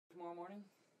morning?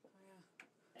 Oh,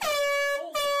 yeah.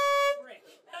 Holy frick.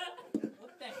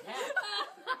 What the heck?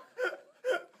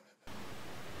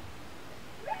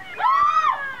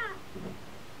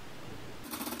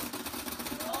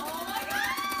 Oh my god!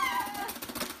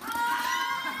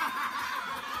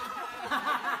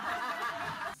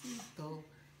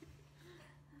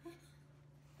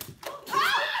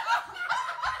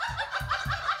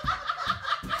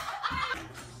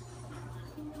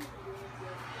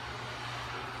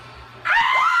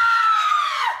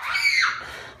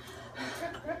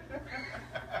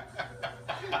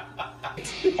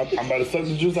 I'm about to suck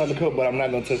the juice out of the cup, but I'm not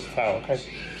gonna touch the towel, okay?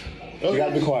 You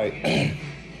gotta be quiet.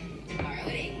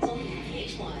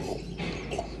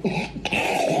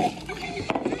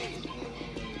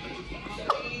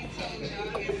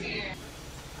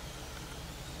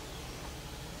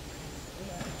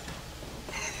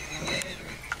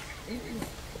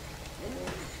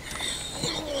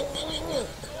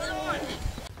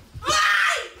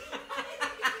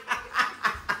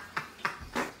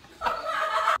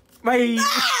 Bye.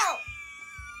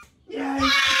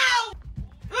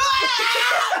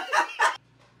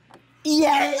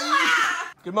 Yay!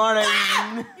 Good morning.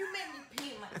 You made me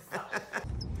pee myself.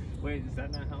 Wait, is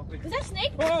that not helping? Is that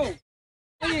snake? Whoa!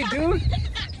 Hey, dude!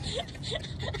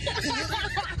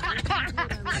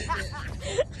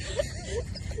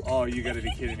 Oh, you gotta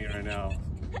be kidding me right now.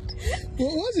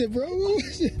 What was it, bro? What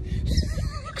was it?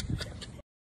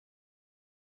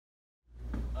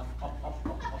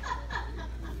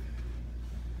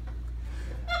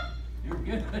 You're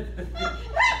good.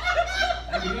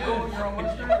 You're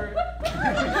almost there.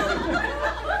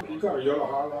 You got a yellow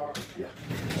highlighter? Yeah.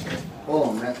 Hold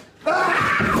on, man.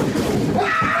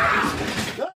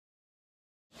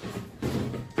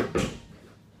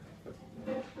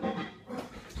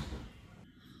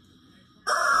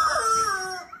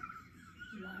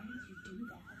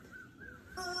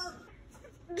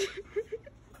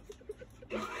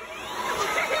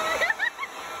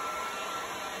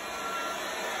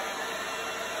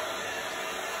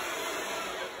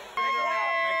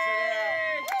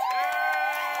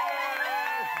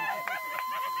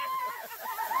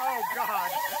 Oh,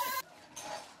 God.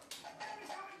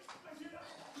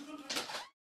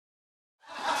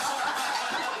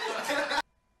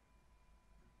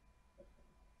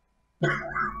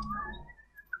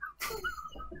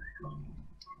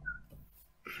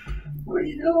 What are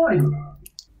you doing?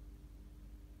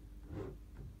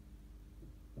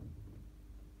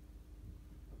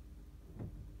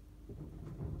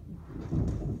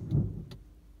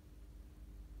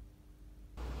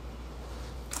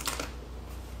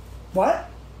 What?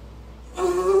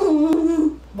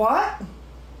 What?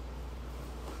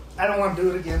 I don't want to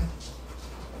do it again.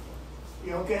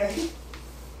 You okay?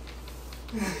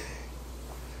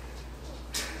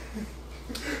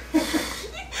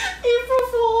 April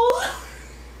Fool!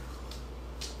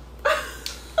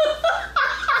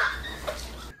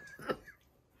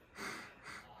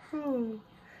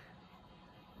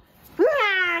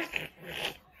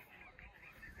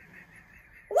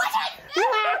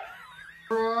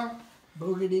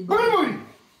 Boogity boogity.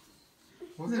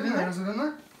 What's in there? Is it in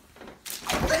there?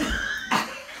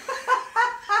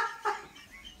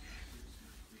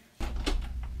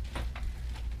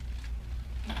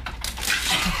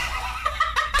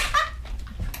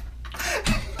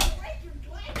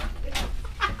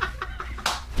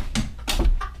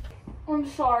 I'm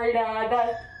sorry,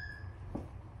 Dad.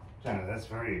 Jenna, that's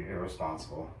very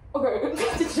irresponsible. Okay,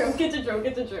 it's a joke, it's a joke,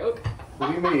 it's a joke. What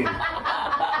do you mean?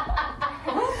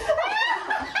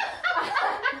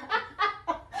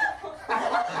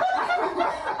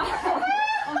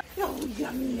 Oh,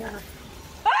 yummy.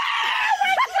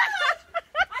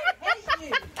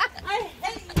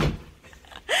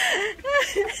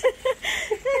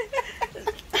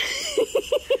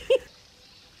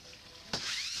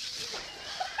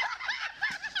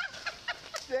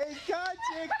 Stay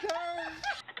contact, Kaur.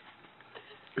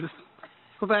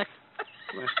 Go back.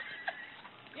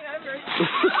 Yeah, I'm very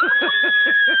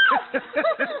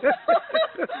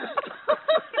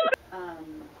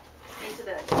into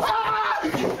the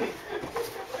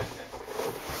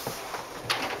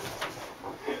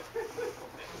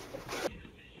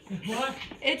What?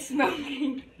 It's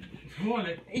smoking.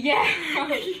 What? Yeah.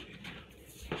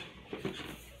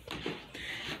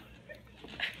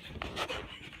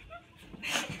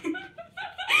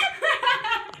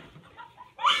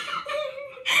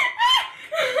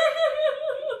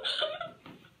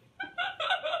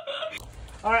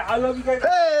 Alright, I love you guys.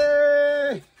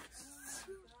 Hey!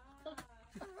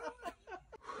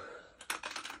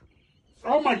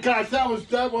 Oh my gosh,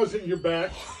 that wasn't your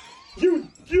back. You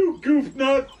goof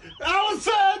nut.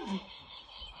 Allison!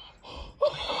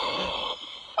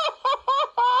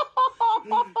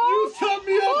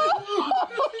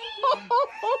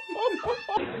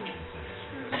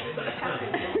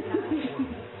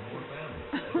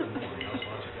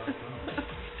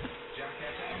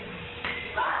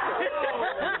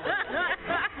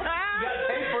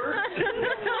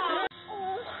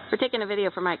 making a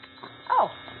video for Mike. Oh.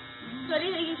 So what do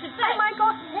you think you should say? Hi,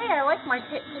 Michael. Hey, I like my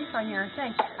face on here.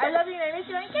 Thanks. I love you and I miss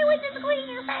you. I can't wait to squeeze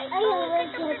your face. I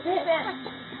like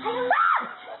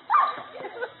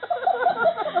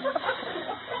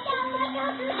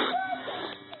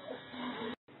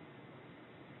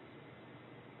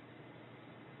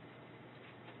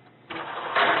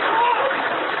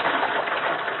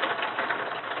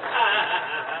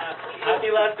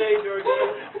Happy last day, Georgie.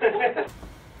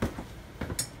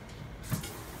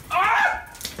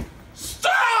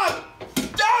 Stop!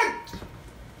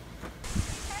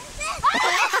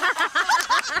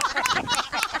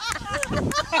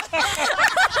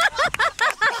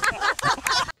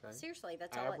 Seriously,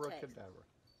 that's all it takes. Abracadabra.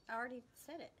 I already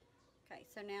said it. Okay,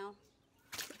 so now.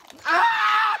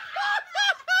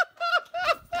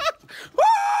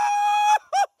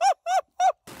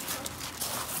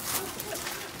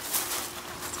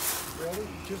 Ready?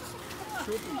 Just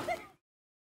shoot me.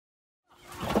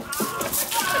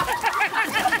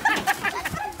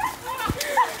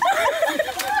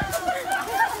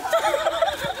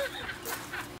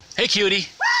 Hey, cutie.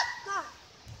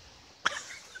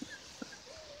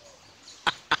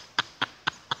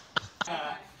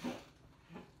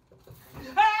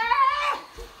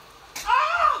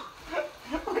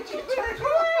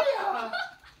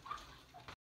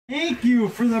 Thank you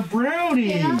for the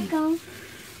brownie. You're welcome.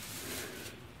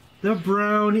 The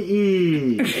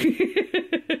brownie.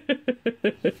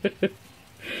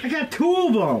 I got 2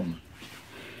 of them.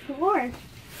 4.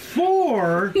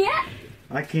 4? Yeah.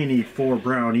 I can't eat 4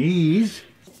 brownies.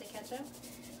 Is it ketchup?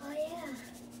 Oh yeah.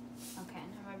 Okay,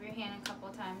 now rub your hand a couple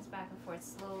of times back and forth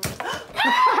slowly. Stop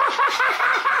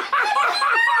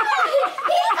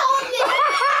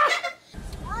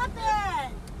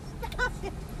it! Stop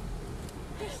it!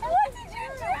 What did you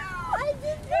do? I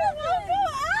didn't do it!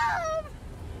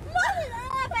 What is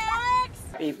that, Max?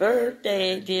 Happy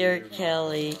birthday, dear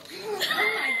Kelly.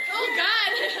 Oh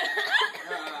God.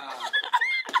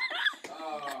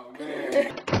 Oh,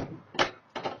 man.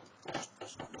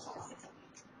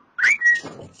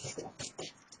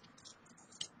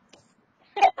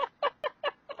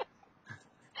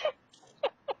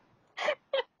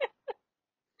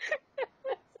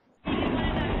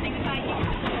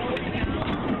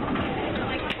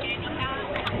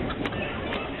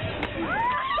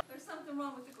 There's something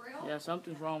wrong with the grill? Yeah,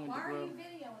 something's wrong with Why the are grill. you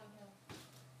videoing him?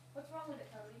 What's wrong with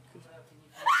it, Cody?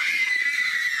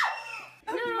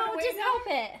 No, just help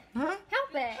it. Huh?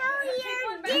 Help it. How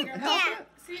you did that?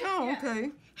 Oh, okay.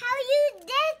 How you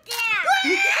did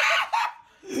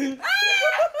that?